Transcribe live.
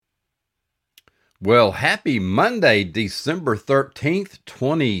Well, happy Monday, December 13th,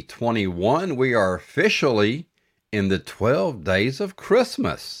 2021. We are officially in the 12 days of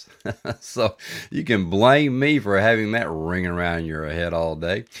Christmas. So you can blame me for having that ring around your head all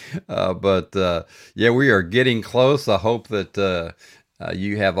day. But yeah, we are getting close. I hope that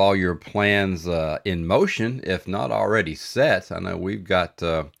you have all your plans in motion, if not already set. I know we've got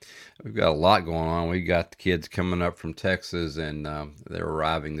a lot going on. We got the kids coming up from Texas, and they're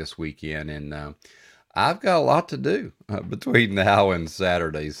arriving this weekend, and I've got a lot to do between now and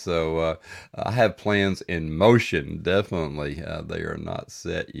Saturday. So I have plans in motion. Definitely, they are not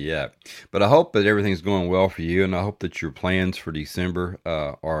set yet, but I hope that everything's going well for you, and I hope that your plans for December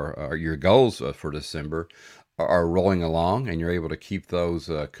or your goals for December are rolling along, and you're able to keep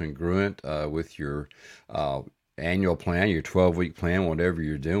those congruent with your annual plan, your 12-week plan, whatever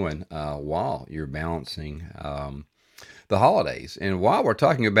you're doing, while you're balancing the holidays. And while we're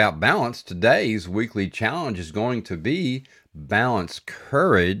talking about balance, today's weekly challenge is going to be balance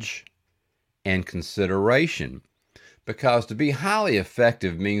courage and consideration. Because to be highly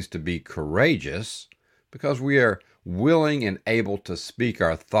effective means to be courageous, because we are willing and able to speak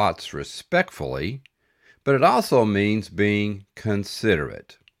our thoughts respectfully, but it also means being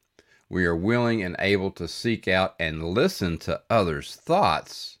considerate. We are willing and able to seek out and listen to others'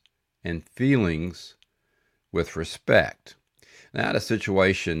 thoughts and feelings with respect. Now, I had a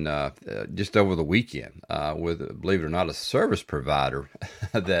situation just over the weekend with, believe it or not, a service provider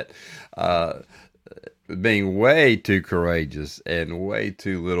that being way too courageous and way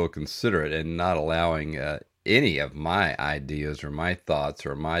too little considerate and not allowing any of my ideas or my thoughts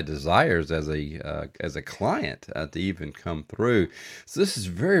or my desires as a client to even come through. So this is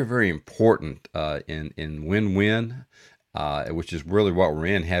very, very important in win-win, which is really what we're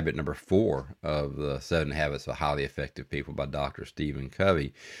in, habit number 4 of the 7 Habits of Highly Effective People by Dr. Stephen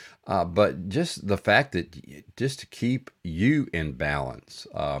Covey. But just the fact that just to keep you in balance.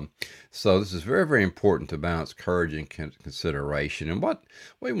 So this is very, very important to balance courage and consideration. And what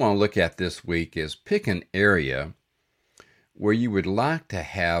we want to look at this week is pick an area where you would like to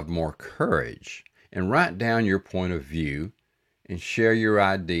have more courage and write down your point of view and share your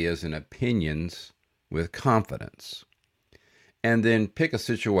ideas and opinions with confidence. And then pick a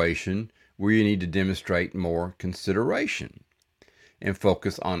situation where you need to demonstrate more consideration and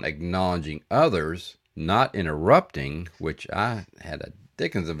focus on acknowledging others, not interrupting, which I had a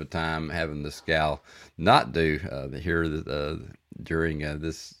dickens of a time having this gal not do here during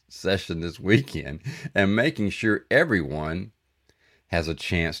this session this weekend, and making sure everyone has a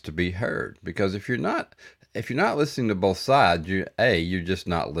chance to be heard. Because if you're not listening to both sides, you're just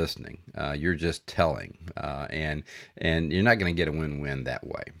not listening. You're just telling, and you're not going to get a win-win that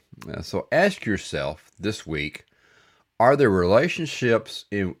way. So ask yourself this week: are there relationships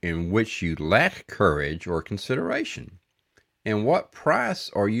in which you lack courage or consideration? And what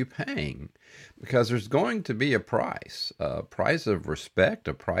price are you paying? Because there's going to be a price of respect,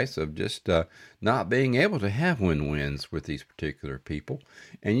 a price of just not being able to have win-wins with these particular people.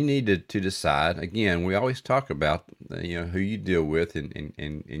 And you need to decide. Again, we always talk about who you deal with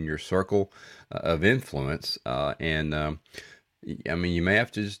in your circle of influence, and I mean, you may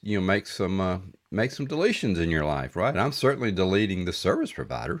have to just make some deletions in your life, right? I'm certainly deleting the service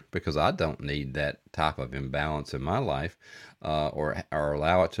provider because I don't need that type of imbalance in my life, or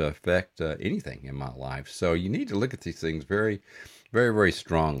allow it to affect anything in my life. So you need to look at these things very, very, very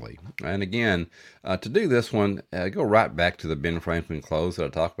strongly. And again, to do this one, go right back to the Ben Franklin close that I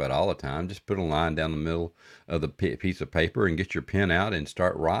talk about all the time. Just put a line down the middle of the piece of paper and get your pen out and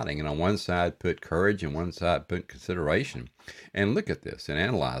start writing. And on one side, put courage, and one side, put consideration. And look at this and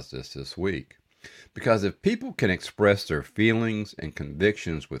analyze this week. Because if people can express their feelings and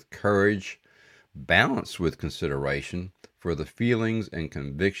convictions with courage, balanced with consideration for the feelings and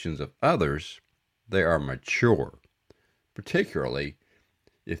convictions of others, they are mature, particularly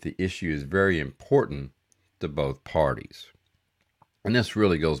if the issue is very important to both parties. And this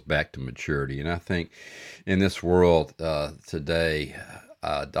really goes back to maturity. And I think in this world today,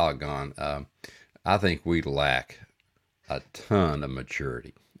 I think we lack a ton of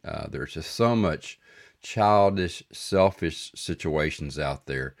maturity. There's just so much childish, selfish situations out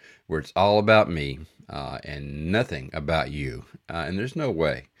there where it's all about me and nothing about you. And there's no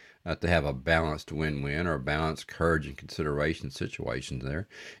way to have a balanced win-win or a balanced courage and consideration situation there.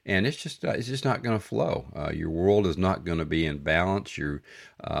 And it's just not going to flow. Your world is not going to be in balance.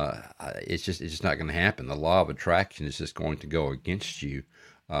 It's just not going to happen. The law of attraction is just going to go against you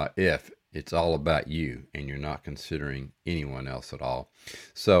if it's all about you and you're not considering anyone else at all.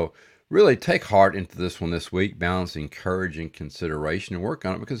 So really take heart into this one this week, balancing courage and consideration, and work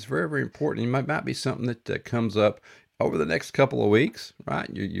on it because it's very, very important. It might be something that comes up over the next couple of weeks, right?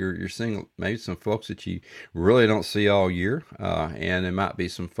 You're seeing maybe some folks that you really don't see all year, and there might be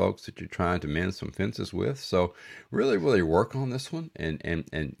some folks that you're trying to mend some fences with. So really, really work on this one, and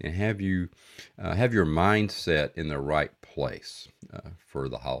have you have your mindset in the right place for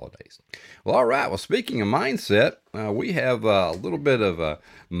the holidays. Well, all right. Well, speaking of mindset, we have a little bit of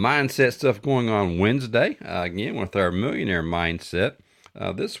mindset stuff going on Wednesday, again, with our millionaire mindset.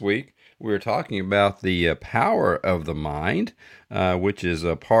 This week, we're talking about the power of the mind, which is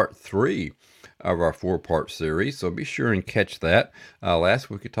part 3 of our 4-part series. So be sure and catch that. Last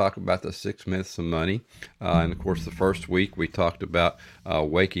week we talked about the 6 myths of money. And of course, the first week we talked about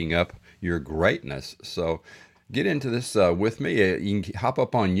waking up your greatness. So get into this with me. You can hop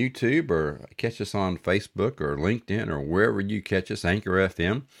up on YouTube or catch us on Facebook or LinkedIn or wherever you catch us, Anchor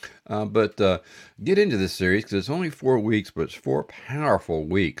FM. But get into this series because it's only 4 weeks, but it's 4 powerful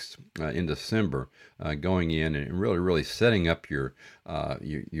weeks in December going in and really, really setting up your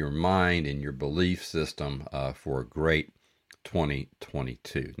mind and your belief system for a great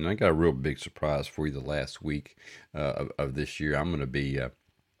 2022. And I got a real big surprise for you the last week of this year. I'm going to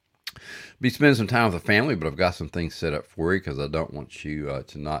be spending some time with the family, but I've got some things set up for you because I don't want you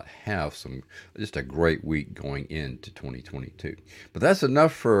to not have just a great week going into 2022. But that's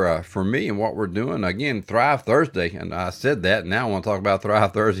enough for me and what we're doing. Again, Thrive Thursday, and I said that. Now I want to talk about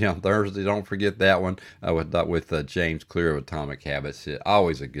Thrive Thursday on Thursday. Don't forget that one with James Clear of Atomic Habits.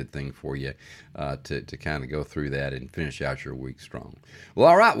 Always a good thing for you to kind of go through that and finish out your week strong. Well,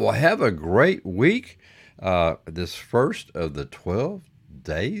 all right. Well, have a great week. This first of the 12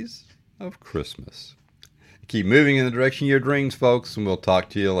 days of Christmas. Keep moving in the direction of your dreams, folks, and we'll talk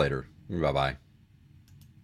to you later. Bye-bye.